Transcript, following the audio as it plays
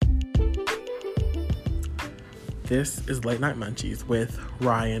This is Late Night Munchies with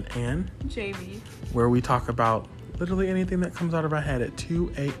Ryan and Jamie, where we talk about literally anything that comes out of our head at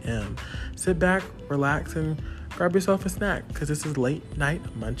 2 a.m. Sit back, relax, and grab yourself a snack because this is Late Night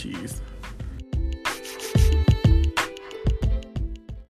Munchies.